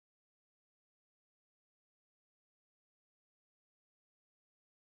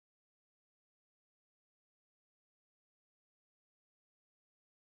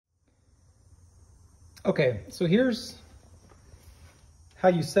Okay, so here's how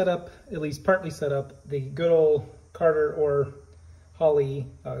you set up, at least partly set up, the good old Carter or Holley,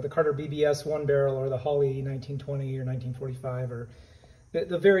 the Carter BBS one barrel or the Holley 1920 or 1945, or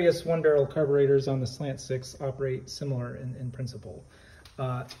the various one barrel carburetors on the Slant 6 operate similar in principle.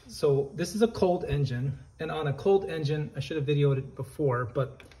 So this is a cold engine, and on a cold engine, I should have videoed it before,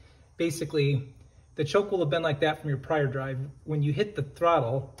 but basically the choke will have been like that from your prior drive. When you hit the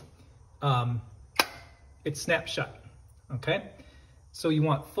throttle, it snaps shut, okay? So you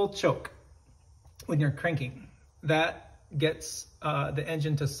want full choke when you're cranking. That gets the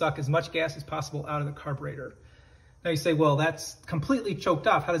engine to suck as much gas as possible out of the carburetor. Now you say, well, that's completely choked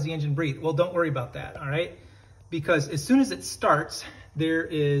off. How does the engine breathe? Well, don't worry about that, all right? Because as soon as it starts, there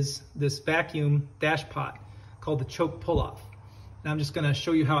is this vacuum dash pot called the choke pull-off. Now I'm just gonna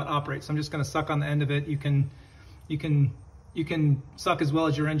show you how it operates. I'm just gonna suck on the end of it. You can suck as well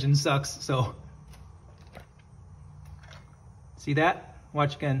as your engine sucks, so. See that?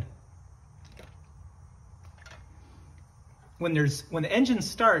 Watch again. When the engine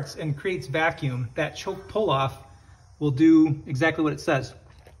starts and creates vacuum, that choke pull-off will do exactly what it says.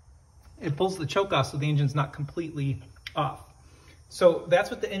 It pulls the choke off so the engine's not completely off. So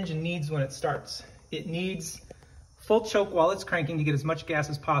that's what the engine needs when it starts. It needs full choke while it's cranking to get as much gas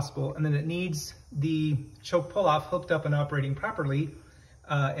as possible, and then it needs the choke pull-off hooked up and operating properly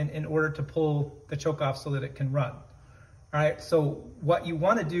in order to pull the choke off so that it can run. All right, so what you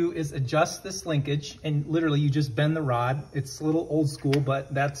want to do is adjust this linkage, and literally you just bend the rod. It's a little old school,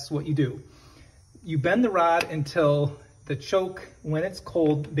 but that's what you do. You bend the rod until the choke, when it's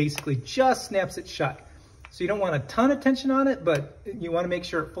cold, basically just snaps it shut. So you don't want a ton of tension on it, but you want to make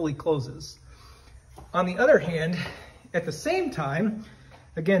sure it fully closes. On the other hand, at the same time,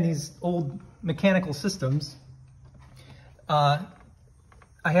 again, these old mechanical systems, I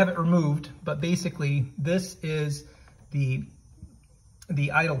have it removed, but basically this is the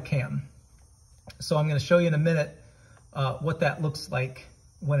idle cam. So I'm going to show you in a minute what that looks like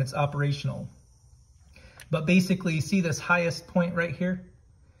when it's operational. But basically, see this highest point right here?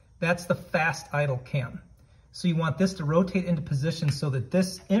 That's the fast idle cam. So you want this to rotate into position so that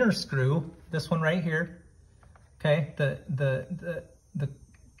this inner screw, this one right here, okay, the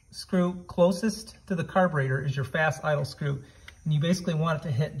screw closest to the carburetor is your fast idle screw. And you basically want it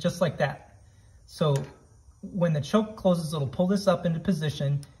to hit just like that. So when the choke closes, it'll pull this up into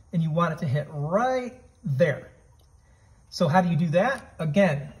position, and you want it to hit right there. So how do you do that?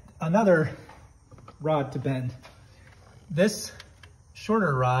 Again, another rod to bend. This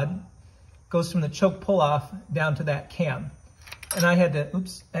shorter rod goes from the choke pull-off down to that cam. And I had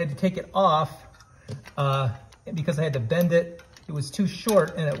to take it off because I had to bend it. It was too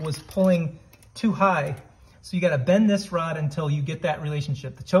short and it was pulling too high. So you got to bend this rod until you get that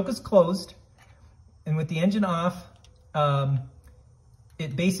relationship. The choke is closed, and with the engine off,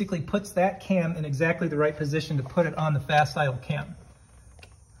 it basically puts that cam in exactly the right position to put it on the fast idle cam.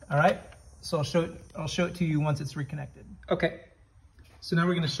 All right, so I'll show it to you once it's reconnected. Okay, so now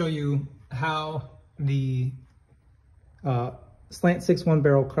we're going to show you how the Slant 6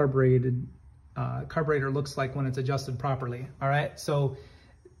 one-barrel carburetor looks like when it's adjusted properly. All right, so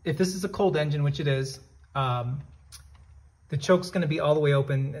if this is a cold engine, which it is, the choke's going to be all the way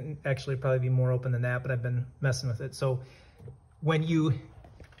open, and actually probably be more open than that, but I've been messing with it. So when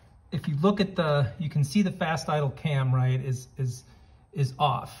if you look at you can see the fast idle cam, right, is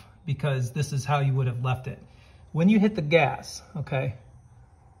off because this is how you would have left it. When you hit the gas, okay,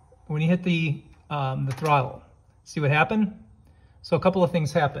 when you hit the throttle, see what happened? So a couple of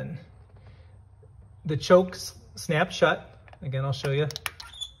things happen. The choke snapped shut. Again, I'll show you.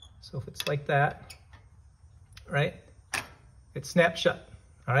 So if it's like that, right, it snaps shut,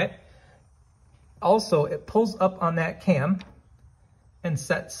 all right? Also, it pulls up on that cam and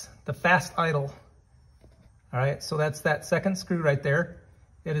sets the fast idle, all right? So that's that second screw right there.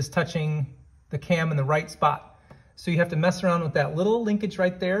 It is touching the cam in the right spot. So you have to mess around with that little linkage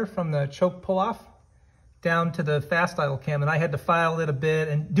right there from the choke pull-off down to the fast idle cam, and I had to file it a bit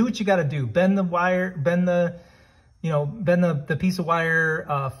and do what you gotta do. Bend the wire, bend the piece of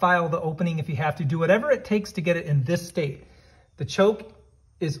wire, file the opening if you have to. Do whatever it takes to get it in this state. The choke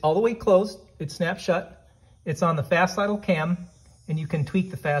is all the way closed. It snaps shut. It's on the fast idle cam, and you can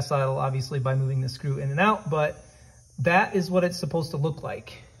tweak the fast idle, obviously, by moving the screw in and out, but that is what it's supposed to look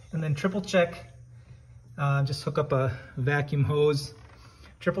like. And then triple check, just hook up a vacuum hose.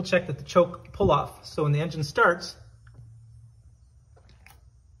 Triple check that the choke pull off. So when the engine starts,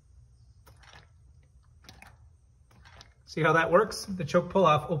 see how that works? The choke pull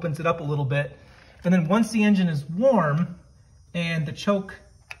off opens it up a little bit. And then once the engine is warm and the choke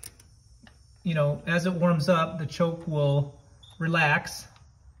you know, as it warms up, the choke will relax,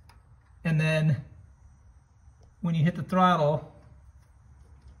 and then when you hit the throttle,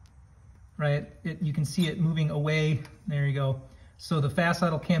 right, you can see it moving away. There you go. So the fast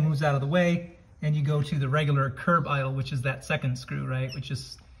idle cam moves out of the way, and you go to the regular curb idle, which is that second screw, right, which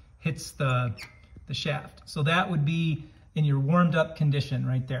just hits the shaft. So that would be in your warmed up condition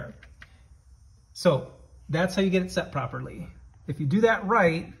right there. So that's how you get it set properly. If you do that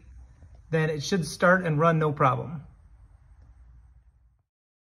right, then it should start and run no problem.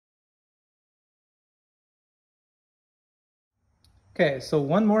 Okay, so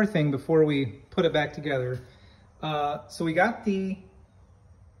one more thing before we put it back together. So we got the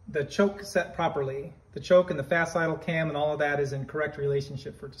choke set properly. The choke and the fast idle cam and all of that is in correct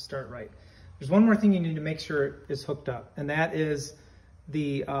relationship for it to start right. There's one more thing you need to make sure is hooked up, and that is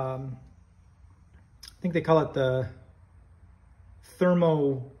the, I think they call it the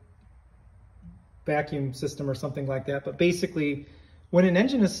Thermo vacuum system or something like that. But basically, when an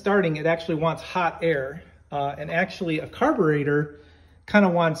engine is starting, it actually wants hot air. And actually a carburetor kind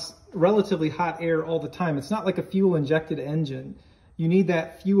of wants relatively hot air all the time. It's not like a fuel injected engine. You need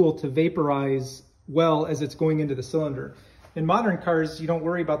that fuel to vaporize well as it's going into the cylinder. In modern cars, you don't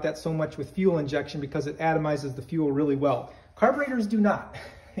worry about that so much with fuel injection because it atomizes the fuel really well. Carburetors do not.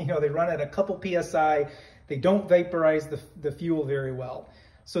 You know, they run at a couple PSI. They don't vaporize the fuel very well.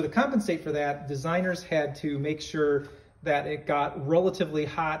 So to compensate for that, designers had to make sure that it got relatively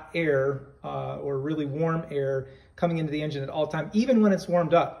hot air or really warm air coming into the engine at all time, even when it's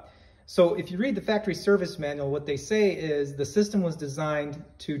warmed up. So if you read the factory service manual, what they say is the system was designed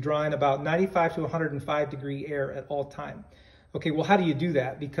to draw in about 95 to 105 degree air at all time. Okay, well, how do you do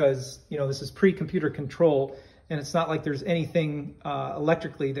that? Because, you know, this is pre-computer control, and it's not like there's anything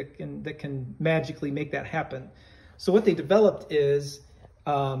electrically that can magically make that happen. So what they developed is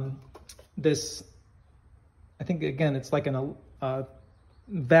this, I think, again, it's like a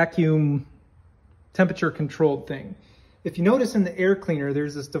vacuum temperature controlled thing. If you notice in the air cleaner,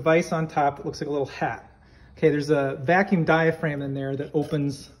 there's this device on top that looks like a little hat. Okay, there's a vacuum diaphragm in there that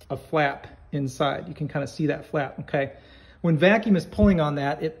opens a flap inside. You can kind of see that flap, okay? When vacuum is pulling on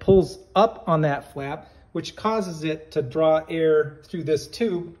that, it pulls up on that flap, which causes it to draw air through this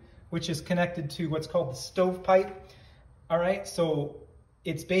tube, which is connected to what's called the stovepipe. All right, so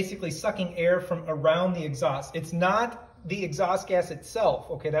it's basically sucking air from around the exhaust. It's not the exhaust gas itself.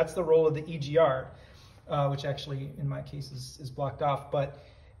 Okay, that's the role of the EGR, which actually in my case is blocked off, but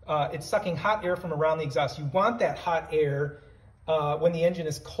it's sucking hot air from around the exhaust. You want that hot air when the engine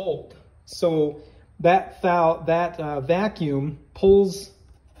is cold. So that vacuum pulls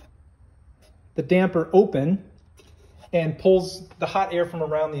the damper open and pulls the hot air from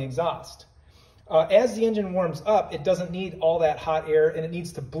around the exhaust. As the engine warms up, it doesn't need all that hot air, and it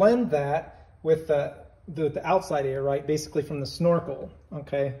needs to blend that with the outside air, right? Basically from the snorkel,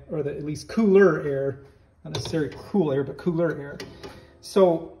 okay? Or at least cooler air, not necessarily cool air, but cooler air.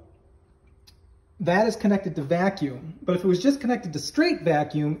 So that is connected to vacuum. But if it was just connected to straight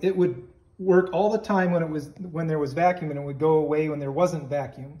vacuum, it would work all the time when there was vacuum, and it would go away when there wasn't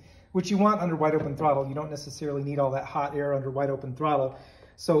vacuum, which you want under wide open throttle. You don't necessarily need all that hot air under wide open throttle.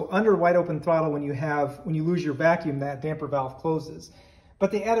 So under wide open throttle, when you lose your vacuum, that damper valve closes.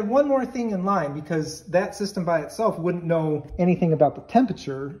 But they added one more thing in line, because that system by itself wouldn't know anything about the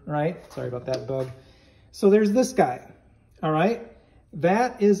temperature, right? Sorry about that bug. So there's this guy, all right?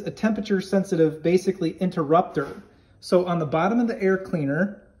 That is a temperature sensitive, basically, interrupter. So on the bottom of the air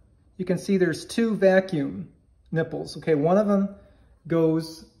cleaner, you can see there's two vacuum nipples. Okay, one of them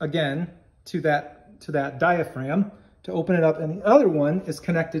goes, again, to that diaphragm to open it up, and the other one is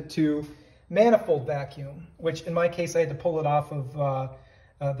connected to manifold vacuum, which in my case, I had to pull it off of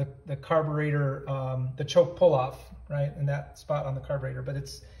the carburetor, the choke pull-off, right, in that spot on the carburetor. But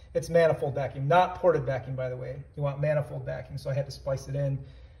it's manifold vacuum, not ported vacuum, by the way. You want manifold vacuum, so I had to splice it in.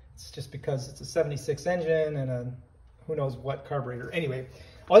 It's just because it's a 76 engine and a who knows what carburetor. Anyway,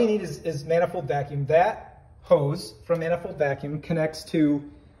 all you need is manifold vacuum. That hose from manifold vacuum connects to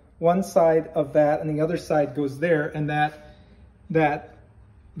one side of that, and the other side goes there, and that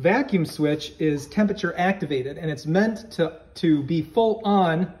vacuum switch is temperature activated, and it's meant to be full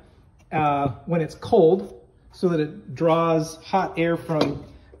on when it's cold, so that it draws hot air from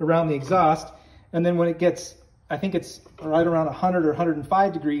around the exhaust. And then when it gets, I think it's right around 100 or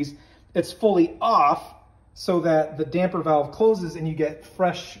 105 degrees, it's fully off, so that the damper valve closes and you get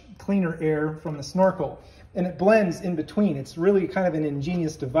fresh, cleaner air from the snorkel. And it blends in between. It's really kind of an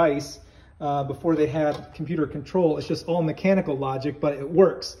ingenious device. Before they had computer control, it's just all mechanical logic, but it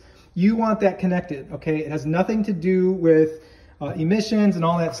works. You want that connected, okay? It has nothing to do with emissions and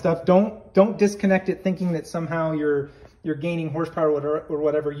all that stuff. Don't don't disconnect it thinking that somehow you're gaining horsepower or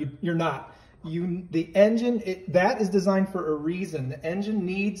whatever. You're not. The engine, that is designed for a reason. The engine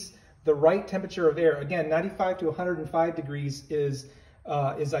needs the right temperature of air. Again, 95 to 105 degrees is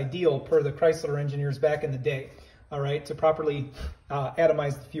ideal per the Chrysler engineers back in the day, all right, to properly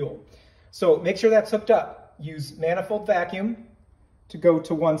atomize the fuel. So make sure that's hooked up. Use manifold vacuum to go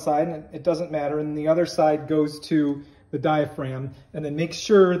to one side, and it doesn't matter, and the other side goes to the diaphragm, and then make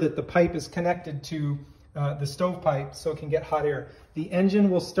sure that the pipe is connected to the stovepipe so it can get hot air. The engine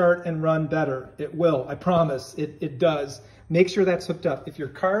will start and run better. It will, I promise, it does. Make sure that's hooked up. If your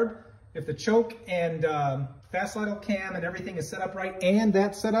carb, if the choke and fast idle cam and everything is set up right, and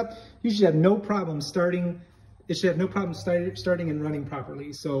that's set up, you should have no problem starting. It should have no problem starting and running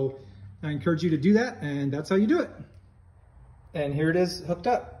properly. So I encourage you to do that, and that's how you do it. And here it is hooked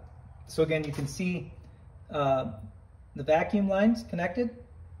up. So again, you can see the vacuum lines connected.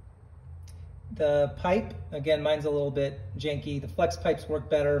 The pipe, again, mine's a little bit janky. The flex pipes work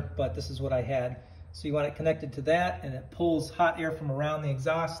better, but this is what I had. So you want it connected to that, and it pulls hot air from around the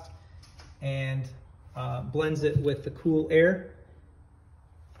exhaust and blends it with the cool air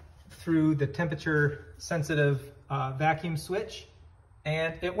through the temperature sensitive vacuum switch,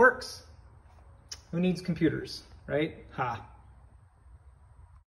 and it works. Who needs computers, right? Ha.